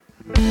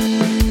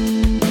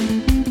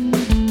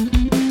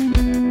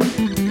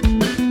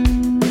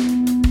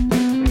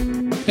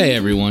Hey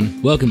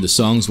everyone, welcome to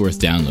Songs Worth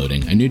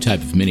Downloading, a new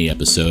type of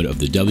mini-episode of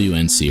the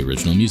WNC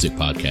Original Music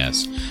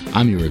Podcast.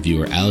 I'm your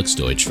reviewer Alex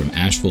Deutsch from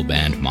Asheville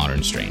band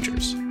Modern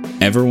Strangers.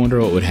 Ever wonder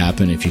what would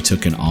happen if you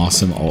took an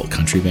awesome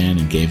alt-country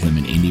band and gave them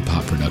an indie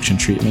pop production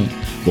treatment?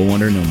 Well,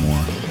 wonder no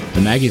more. The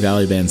Maggie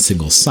Valley Band's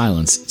single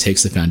Silence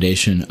takes the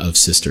foundation of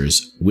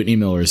sisters Whitney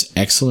Miller's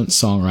excellent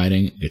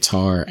songwriting,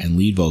 guitar, and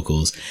lead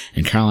vocals,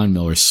 and Caroline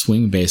Miller's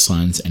swing bass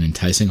lines and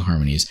enticing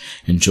harmonies,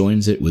 and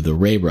joins it with the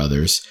Ray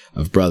brothers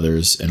of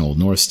Brothers and Old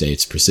North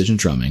States precision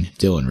drumming,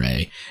 Dylan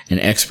Ray, and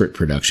expert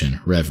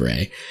production, Rev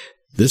Ray.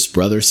 This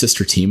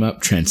brother-sister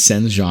team-up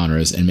transcends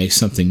genres and makes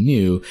something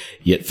new,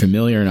 yet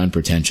familiar and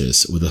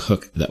unpretentious, with a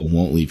hook that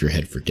won't leave your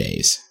head for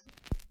days.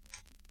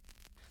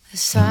 The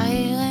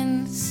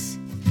silence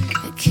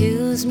that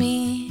kills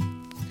me,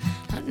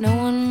 not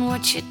knowing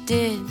what you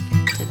did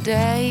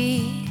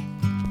today.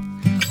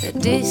 The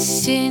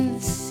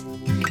distance,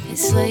 it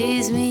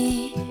slays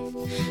me,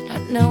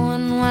 not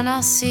knowing when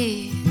I'll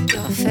see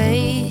your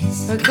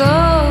face. We're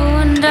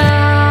going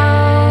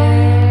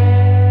down,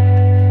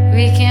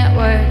 we can't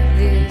work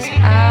this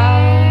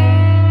out.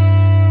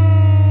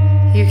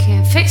 You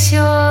can't fix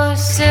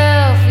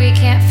yourself, we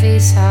can't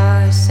face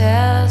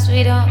ourselves,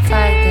 we don't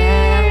fight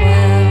that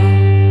well.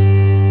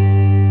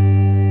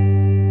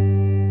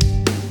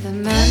 The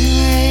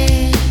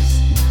memories,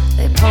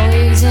 they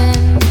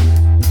poison,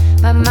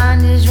 my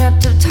mind is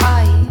wrapped up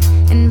tight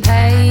in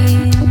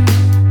pain.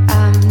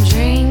 I'm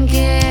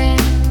drinking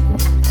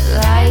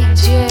like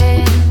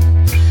gin,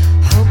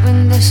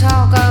 hoping this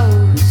all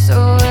goes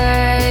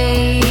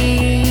away.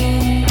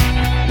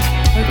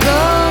 We're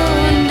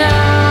going down,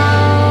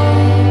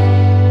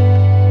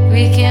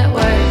 we can't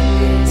work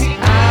this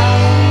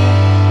out.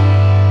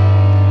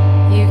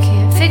 You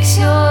can't fix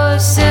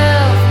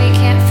yourself, we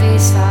can't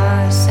face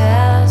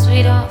ourselves,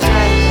 we don't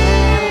fight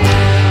that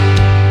well.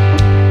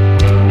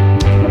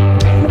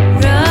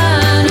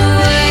 Run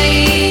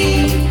away,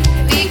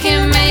 we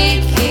can't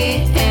make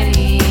it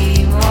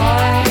anymore.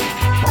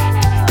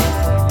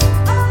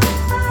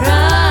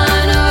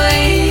 Run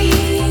away,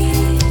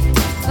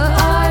 what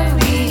are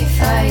we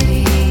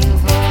fighting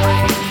for?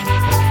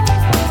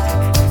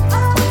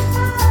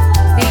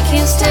 We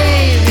can't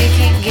stay, we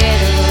can't get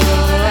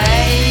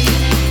away.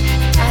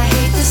 I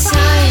hate the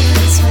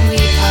silence when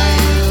we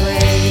part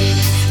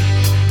ways.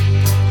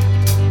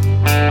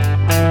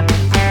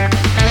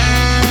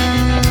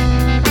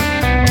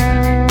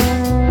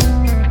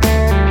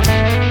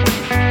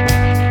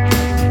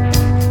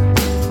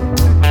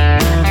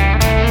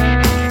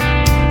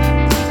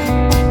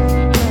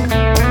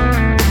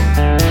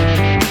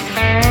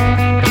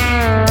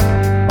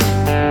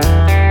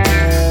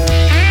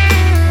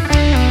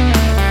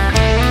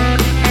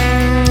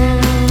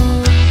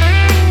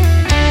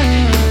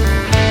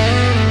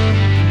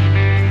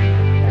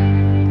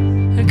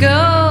 We're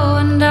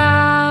going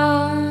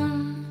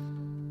down,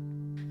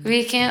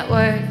 we can't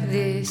work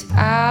this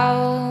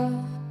out.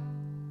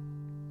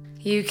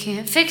 You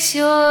can't fix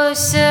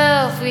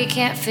yourself, we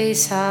can't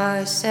face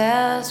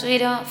ourselves, we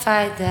don't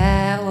fight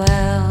that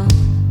well.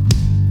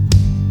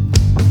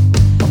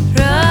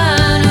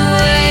 Run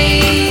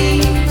away,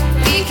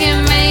 we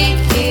can't make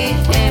it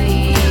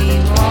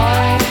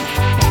anymore.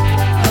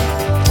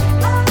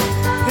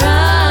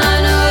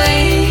 Run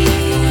away,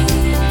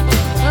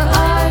 what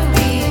are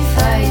we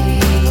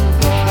fighting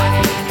for?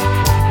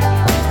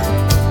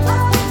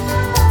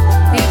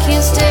 We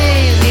can't stay,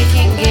 we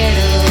can't get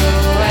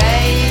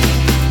away.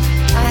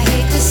 I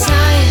hate the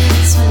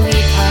silence when we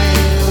part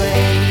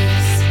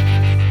ways.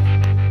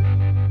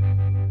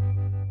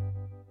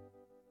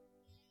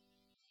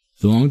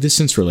 The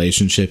long-distance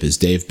relationship is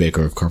Dave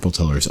Baker of Carpal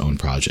Tuller's own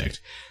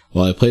project.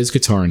 While he plays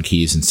guitar and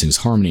keys and sings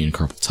harmony in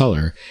Carpal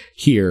Tuller,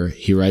 here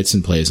he writes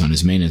and plays on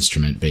his main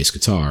instrument, bass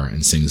guitar,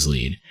 and sings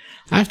lead.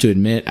 I have to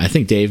admit, I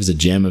think Dave is a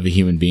gem of a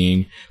human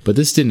being, but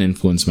this didn't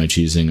influence my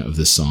choosing of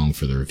this song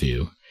for the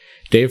review.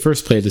 Dave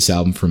first played this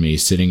album for me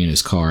sitting in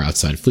his car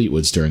outside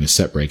Fleetwood's during a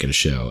set break at a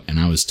show, and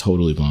I was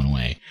totally blown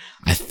away.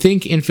 I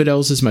think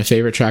Infidels is my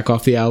favorite track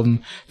off the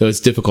album, though it's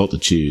difficult to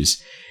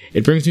choose.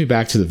 It brings me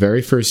back to the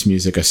very first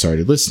music I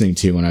started listening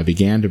to when I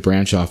began to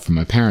branch off from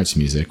my parents'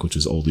 music, which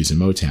was oldies and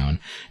Motown,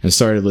 and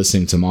started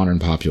listening to modern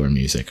popular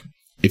music.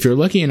 If you're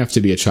lucky enough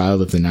to be a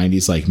child of the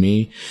 90s like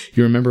me,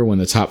 you remember when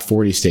the top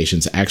 40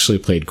 stations actually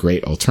played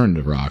great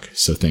alternative rock,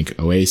 so think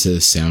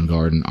Oasis,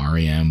 Soundgarden,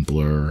 R.E.M.,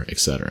 Blur,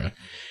 etc.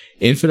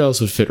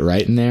 Infidels would fit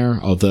right in there,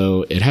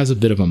 although it has a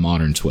bit of a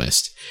modern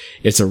twist.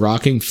 It's a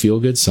rocking,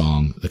 feel-good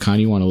song, the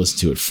kind you want to listen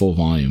to at full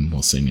volume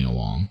while singing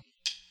along.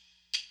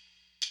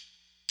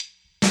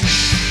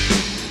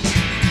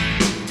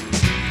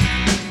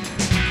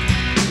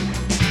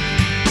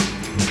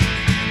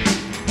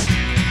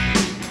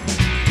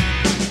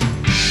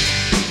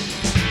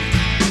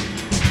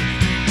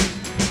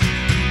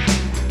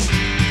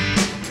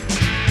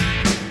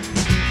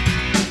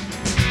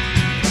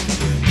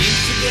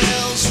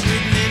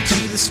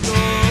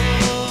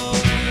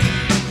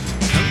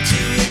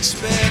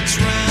 Expect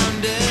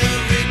round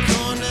every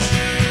corner,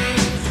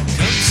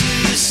 come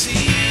to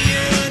see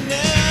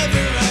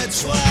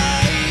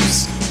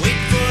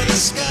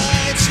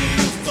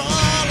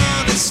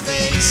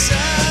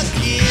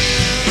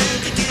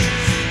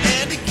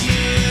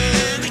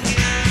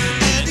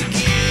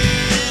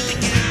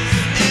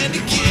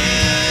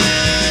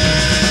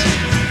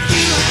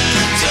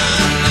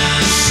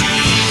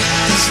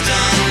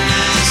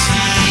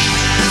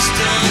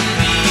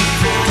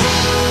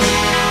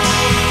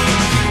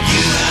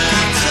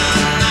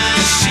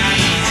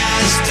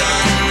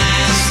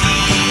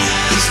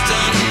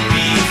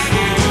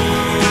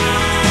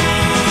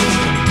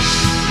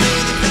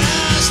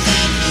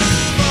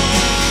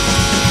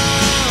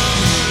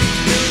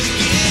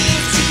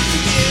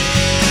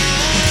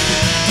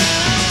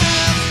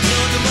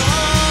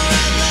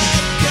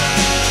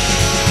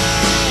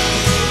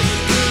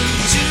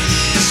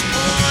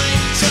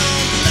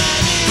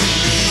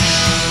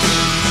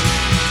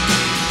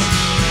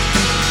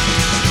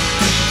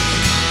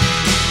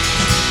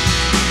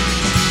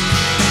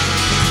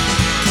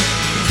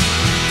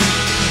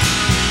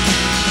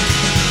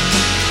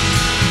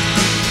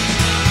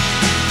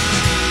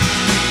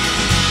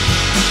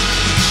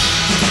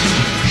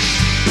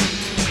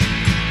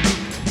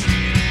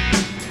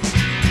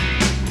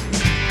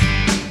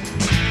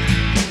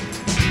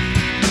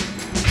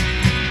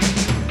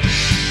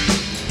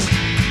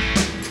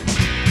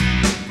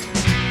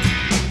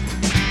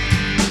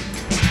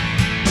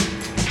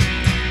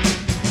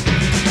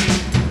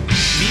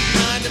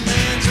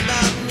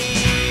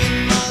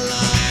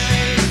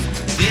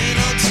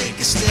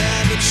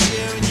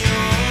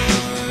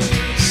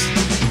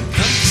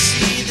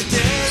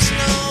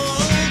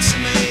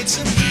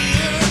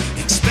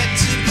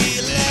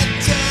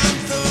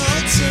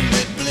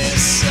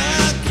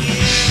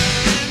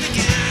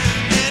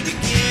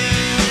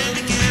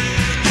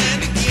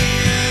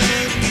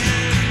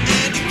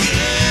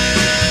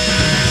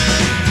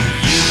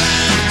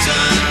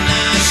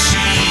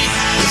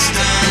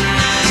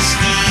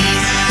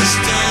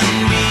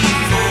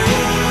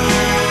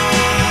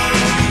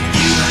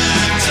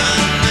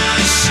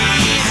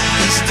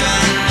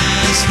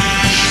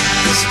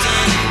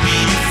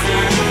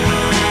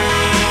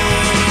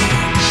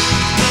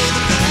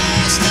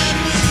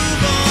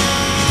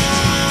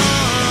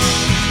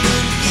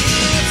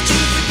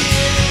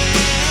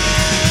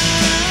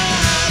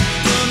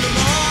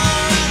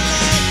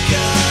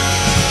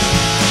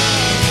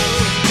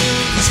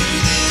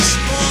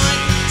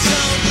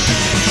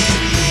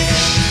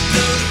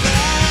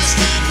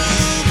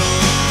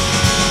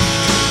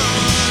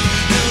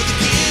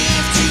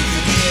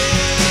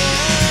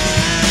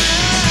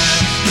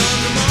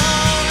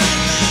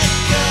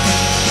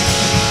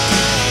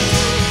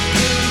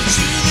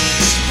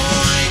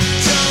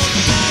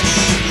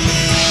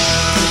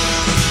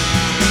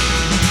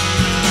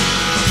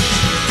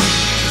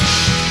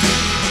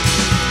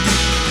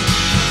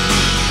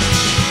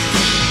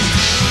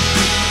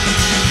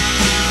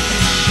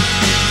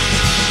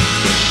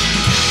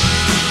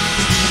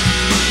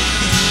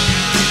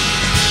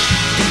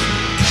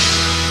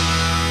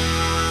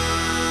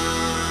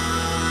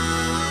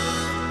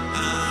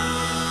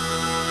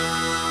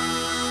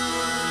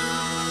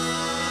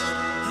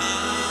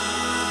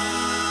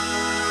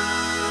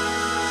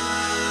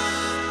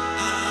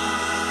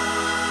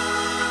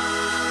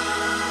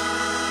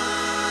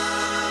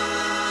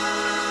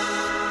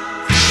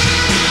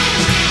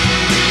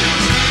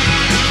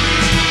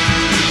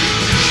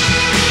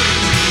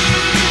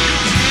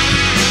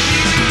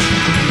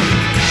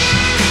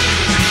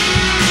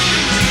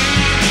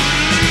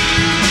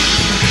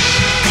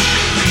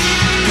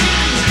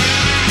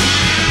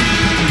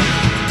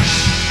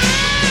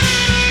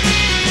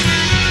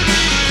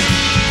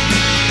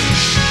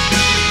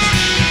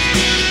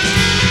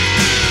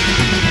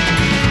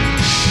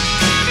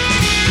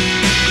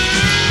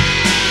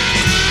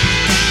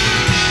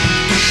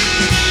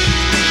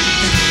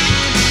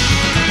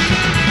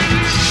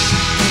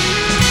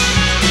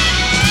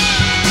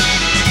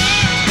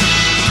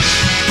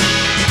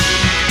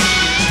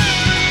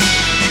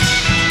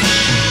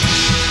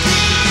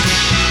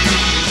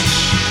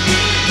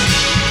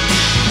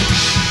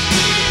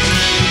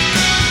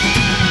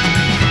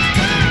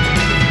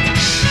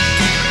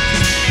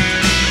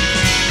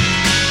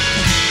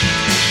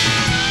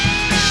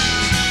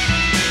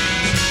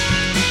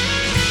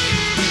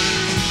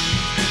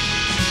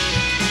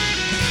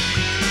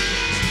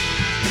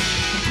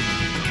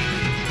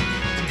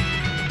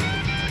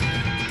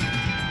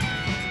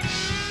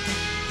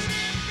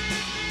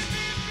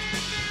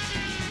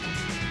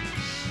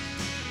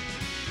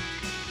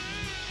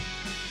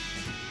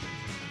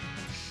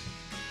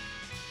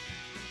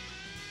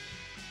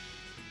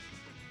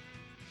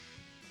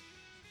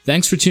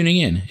Thanks for tuning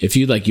in. If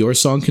you'd like your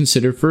song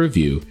considered for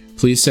review,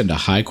 please send a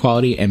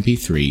high-quality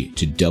MP3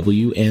 to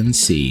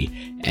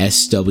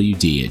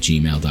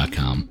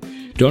wncswd@gmail.com.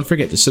 Don't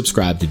forget to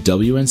subscribe to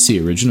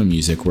WNC Original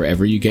Music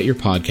wherever you get your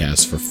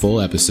podcasts for full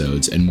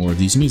episodes and more of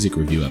these music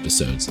review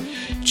episodes.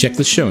 Check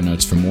the show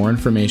notes for more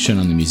information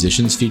on the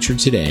musicians featured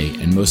today,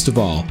 and most of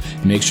all,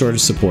 make sure to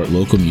support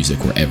local music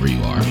wherever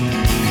you are.